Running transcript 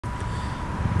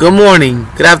Good morning,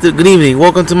 good afternoon, good evening.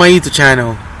 Welcome to my YouTube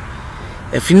channel.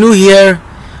 If you're new here,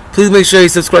 please make sure you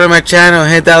subscribe to my channel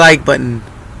and hit that like button.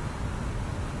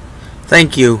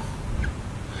 Thank you.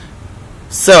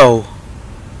 So,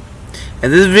 in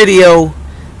this video,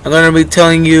 I'm going to be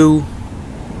telling you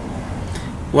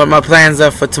what my plans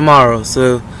are for tomorrow.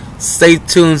 So, stay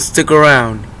tuned, stick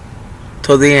around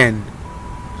till the end.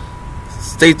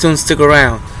 Stay tuned, stick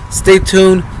around. Stay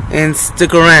tuned and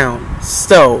stick around.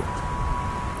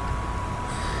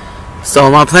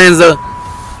 So my plans are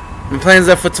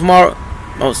for tomorrow.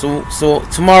 So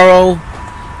tomorrow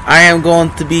I am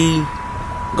going to be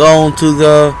going to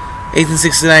the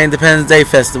 1869 Independence Day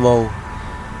Festival,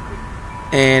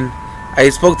 and I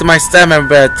spoke to my staff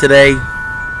member today,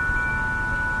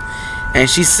 and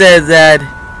she said that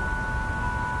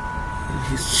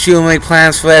she'll make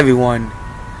plans for everyone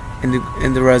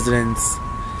in the residence.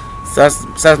 So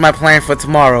that's my plan for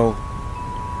tomorrow.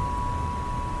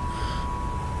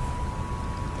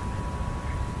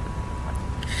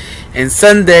 And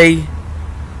Sunday,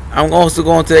 I'm also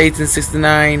going to the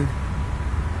 1869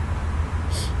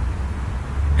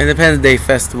 Independence Day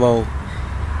Festival,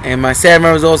 and my staff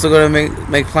member is also going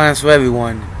to make plans for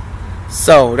everyone.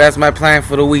 So that's my plan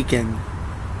for the weekend.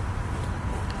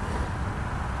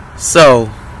 So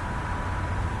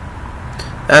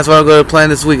that's what I'm going to plan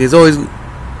this week.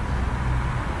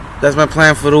 That's my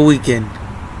plan for the weekend.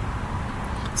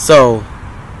 So,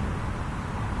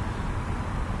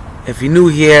 if you're new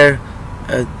here,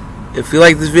 if you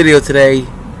like this video today,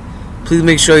 please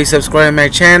make sure you subscribe to my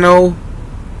channel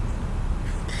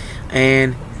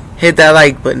and hit that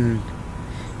like button.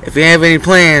 If you have any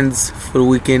plans for the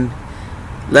weekend,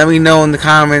 let me know in the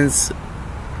comments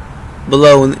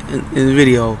below in the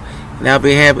video, and I'll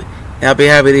be happy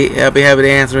to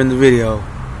answer in the video.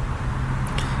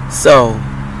 So,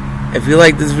 if you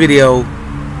like this video,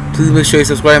 please make sure you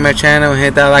subscribe to my channel and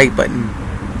hit that like button.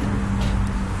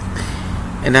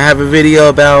 And I have a video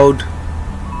about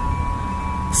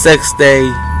Sex Day.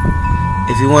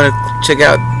 If you want to check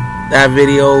out that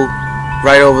video,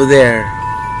 right over there.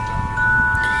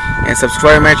 And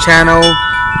subscribe to my channel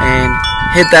and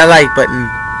hit that like button.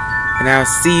 And I'll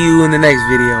see you in the next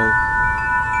video.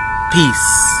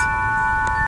 Peace.